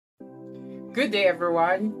Good day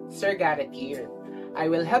everyone, Sir Garrett here.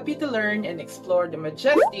 I will help you to learn and explore the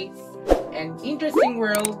majestic and interesting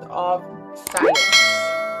world of science.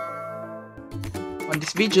 On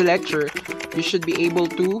this video lecture, you should be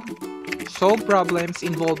able to solve problems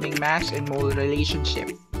involving mass and mole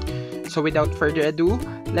relationship. So without further ado,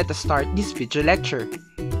 let us start this video lecture.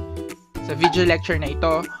 Sa video lecture na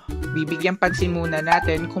ito, bibigyan pansin muna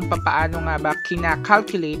natin kung paano nga ba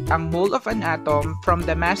kina-calculate ang mole of an atom from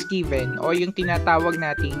the mass given o yung tinatawag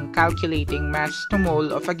nating calculating mass to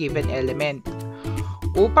mole of a given element.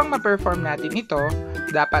 Upang ma-perform natin ito,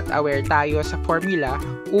 dapat aware tayo sa formula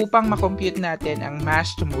upang ma-compute natin ang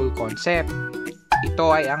mass to mole concept.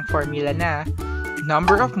 Ito ay ang formula na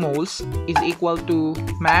number of moles is equal to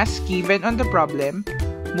mass given on the problem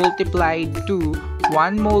multiplied to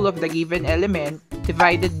 1 mole of the given element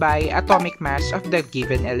divided by atomic mass of the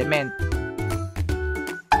given element.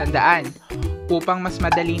 Tandaan, upang mas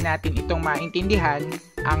madali natin itong maintindihan,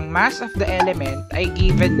 ang mass of the element ay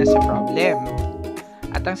given na sa problem.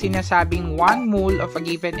 At ang sinasabing 1 mole of a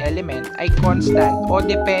given element ay constant o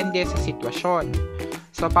depende sa sitwasyon.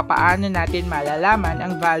 So, papaano natin malalaman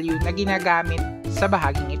ang value na ginagamit sa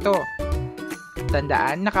bahaging ito?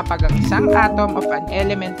 Tandaan na kapag ang isang atom of an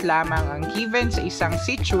element lamang ang given sa isang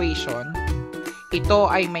situation,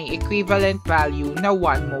 ito ay may equivalent value na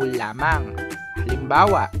 1 mole lamang.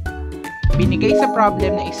 Halimbawa, binigay sa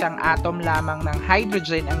problem na isang atom lamang ng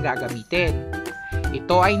hydrogen ang gagamitin.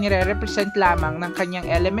 Ito ay nire-represent lamang ng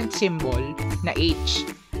kanyang element symbol na H.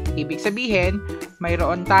 Ibig sabihin,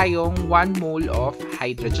 mayroon tayong 1 mole of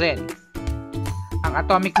hydrogen. Ang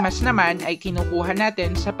atomic mass naman ay kinukuha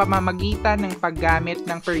natin sa pamamagitan ng paggamit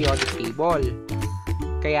ng periodic table.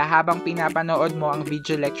 Kaya habang pinapanood mo ang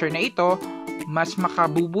video lecture na ito, mas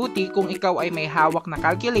makabubuti kung ikaw ay may hawak na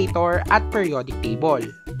calculator at periodic table.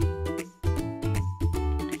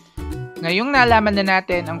 Ngayong nalaman na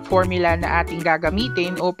natin ang formula na ating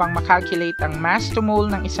gagamitin upang makalculate ang mass to mole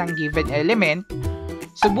ng isang given element,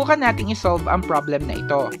 subukan nating isolve ang problem na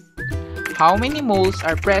ito. How many moles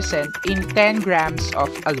are present in 10 grams of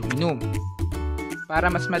aluminum? Para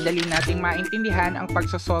mas madali nating maintindihan ang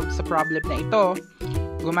pagsosolve sa problem na ito,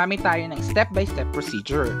 gumamit tayo ng step-by-step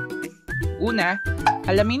procedure. Una,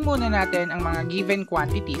 alamin muna natin ang mga given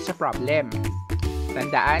quantity sa problem.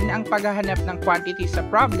 Tandaan, ang paghahanap ng quantity sa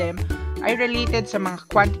problem ay related sa mga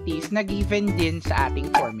quantities na given din sa ating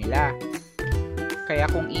formula. Kaya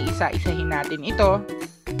kung iisa-isahin natin ito,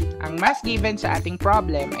 ang mass given sa ating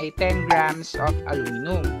problem ay 10 grams of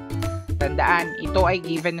aluminum. Tandaan, ito ay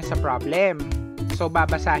given na sa problem. So,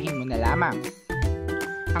 babasahin mo na lamang.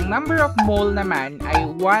 Ang number of mole naman ay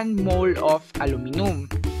 1 mole of aluminum.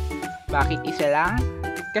 Bakit isa lang?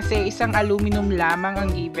 Kasi isang aluminum lamang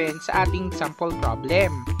ang given sa ating sample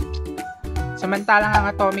problem. Samantalang ang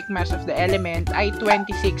atomic mass of the element ay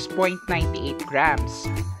 26.98 grams.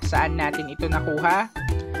 Saan natin ito nakuha?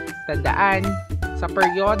 Tandaan, sa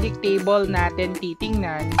periodic table natin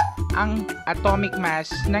titingnan ang atomic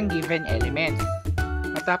mass ng given element.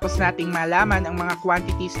 Matapos nating malaman ang mga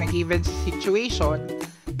quantities na given sa situation,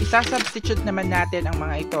 isa-substitute naman natin ang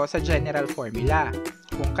mga ito sa general formula.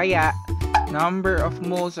 Kung kaya, number of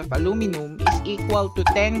moles of aluminum is equal to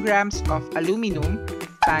 10 grams of aluminum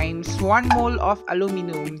times 1 mole of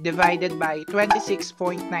aluminum divided by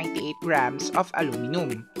 26.98 grams of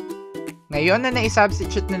aluminum. Ngayon na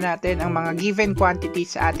nai-substitute na natin ang mga given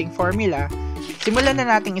quantities sa ating formula, simulan na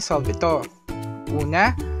nating isolve ito.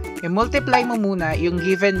 Una, i-multiply mo muna yung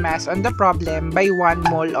given mass on the problem by 1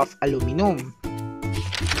 mole of aluminum.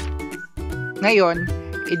 Ngayon,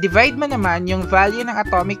 i-divide mo naman yung value ng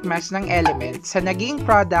atomic mass ng element sa naging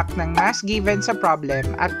product ng mass given sa problem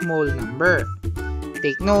at mole number.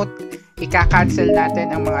 Take note, ika-cancel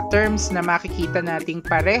natin ang mga terms na makikita nating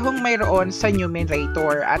parehong mayroon sa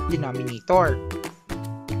numerator at denominator.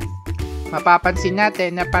 Mapapansin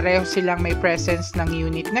natin na pareho silang may presence ng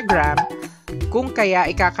unit na gram, kung kaya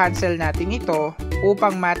ika-cancel natin ito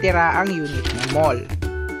upang matira ang unit ng mole.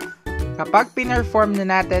 Kapag pinerform na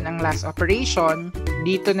natin ang last operation,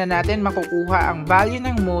 dito na natin makukuha ang value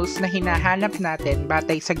ng moles na hinahanap natin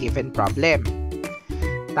batay sa given problem.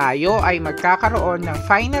 Tayo ay magkakaroon ng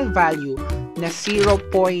final value na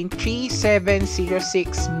 0.3706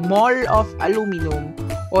 mole of aluminum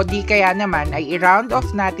o di kaya naman ay i-round off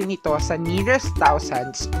natin ito sa nearest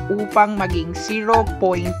thousands upang maging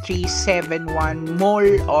 0.371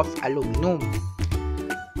 mole of aluminum.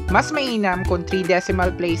 Mas mainam kung 3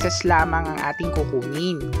 decimal places lamang ang ating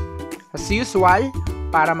kukunin. As usual,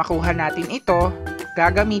 para makuha natin ito,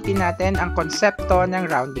 gagamitin natin ang konsepto ng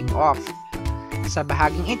rounding off. Sa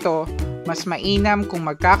bahaging ito, mas mainam kung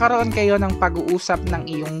magkakaroon kayo ng pag-uusap ng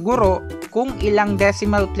iyong guro kung ilang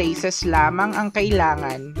decimal places lamang ang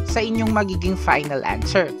kailangan sa inyong magiging final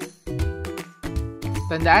answer.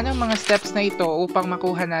 Tandaan ang mga steps na ito upang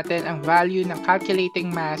makuha natin ang value ng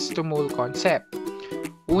calculating mass to mole concept.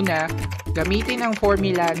 Una, gamitin ang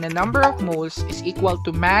formula na number of moles is equal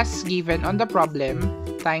to mass given on the problem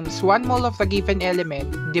times 1 mole of the given element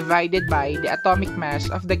divided by the atomic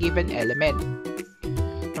mass of the given element.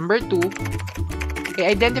 Number 2,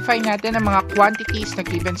 i-identify natin ang mga quantities na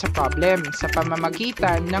given sa problem sa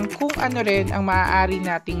pamamagitan ng kung ano rin ang maaari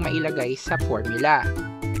nating mailagay sa formula.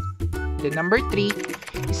 Then number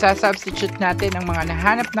 3, isa-substitute natin ang mga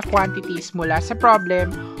nahanap na quantities mula sa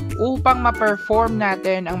problem upang ma-perform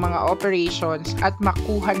natin ang mga operations at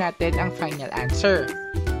makuha natin ang final answer.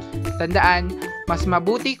 Tandaan, mas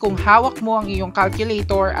mabuti kung hawak mo ang iyong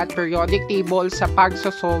calculator at periodic table sa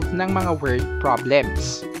pagsosolve ng mga word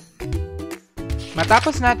problems.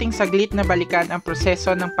 Matapos nating saglit na balikan ang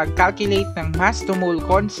proseso ng pag-calculate ng mass to mole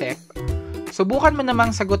concept, subukan mo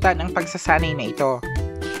namang sagutan ang pagsasanay na ito.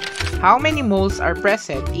 How many moles are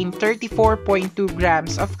present in 34.2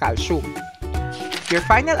 grams of calcium? Your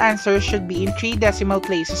final answer should be in 3 decimal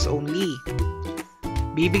places only.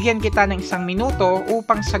 Bibigyan kita ng 1 minuto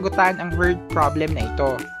upang sagutan ang word problem na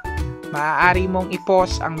ito. Maaari mong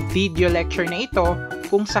i-pause ang video lecture na ito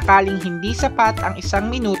kung sakaling hindi sapat ang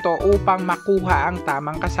 1 minuto upang makuha ang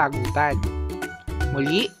tamang kasagutan.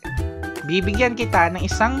 Muli, bibigyan kita ng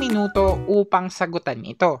 1 minuto upang sagutan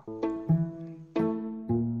ito.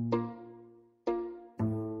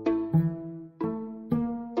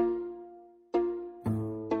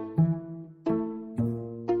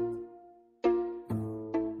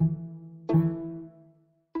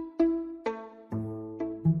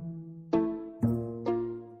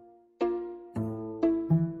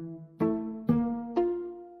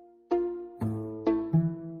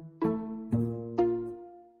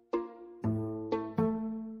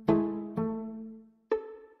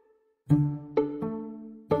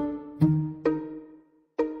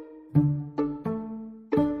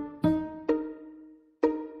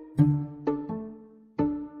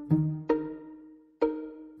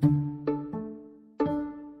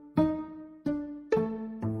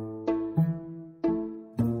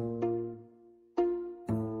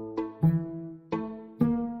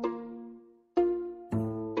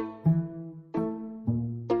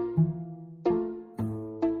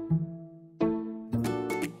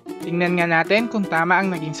 Tingnan nga natin kung tama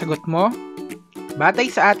ang naging sagot mo. Batay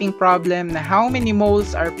sa ating problem na how many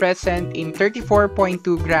moles are present in 34.2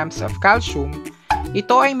 grams of calcium,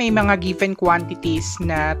 ito ay may mga given quantities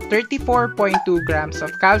na 34.2 grams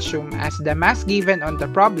of calcium as the mass given on the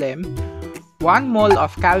problem, 1 mole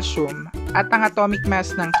of calcium, at ang atomic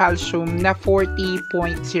mass ng calcium na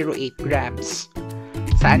 40.08 grams.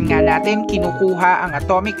 Saan nga natin kinukuha ang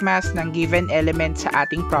atomic mass ng given element sa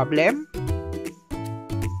ating problem?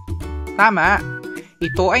 Tama,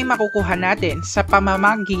 ito ay makukuha natin sa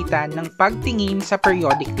pamamagitan ng pagtingin sa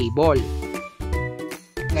periodic table.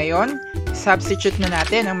 Ngayon, substitute na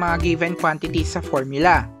natin ang mga given quantities sa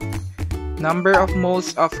formula. Number of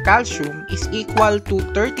moles of calcium is equal to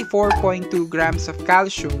 34.2 grams of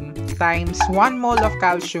calcium times 1 mole of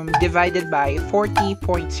calcium divided by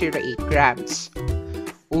 40.08 grams.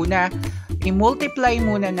 Una, i-multiply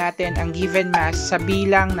muna natin ang given mass sa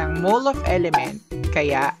bilang ng mole of element,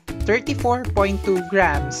 kaya 34.2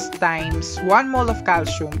 grams times 1 mole of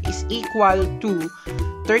calcium is equal to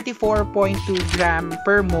 34.2 gram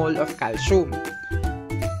per mole of calcium.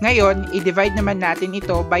 Ngayon, i-divide naman natin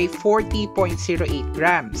ito by 40.08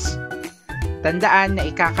 grams. Tandaan na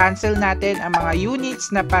ika-cancel natin ang mga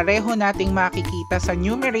units na pareho nating makikita sa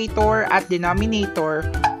numerator at denominator,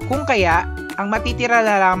 kung kaya, ang matitira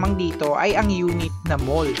na lamang dito ay ang unit na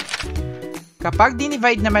mole. Kapag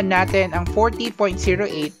dinivide naman natin ang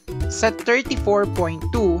 40.08 sa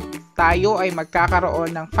 34.2, tayo ay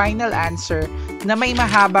magkakaroon ng final answer na may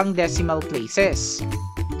mahabang decimal places.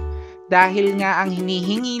 Dahil nga ang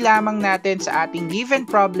hinihingi lamang natin sa ating given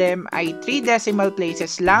problem ay 3 decimal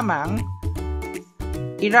places lamang,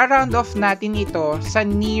 i-round off natin ito sa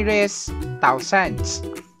nearest thousands.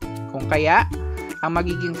 Kung kaya, ang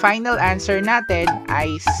magiging final answer natin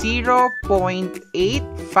ay 0.853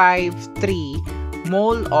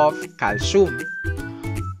 mole of calcium.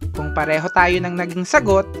 Kung pareho tayo ng naging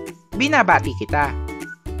sagot, binabati kita.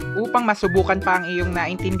 Upang masubukan pa ang iyong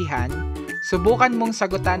naintindihan, subukan mong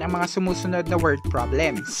sagutan ang mga sumusunod na word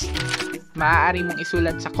problems. Maaari mong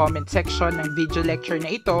isulat sa comment section ng video lecture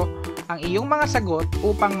na ito ang iyong mga sagot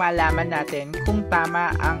upang malaman natin kung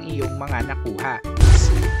tama ang iyong mga nakuha.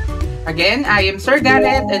 Again, I am Sir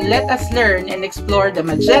Garrett, and let us learn and explore the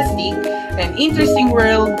majestic and interesting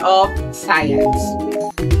world of science.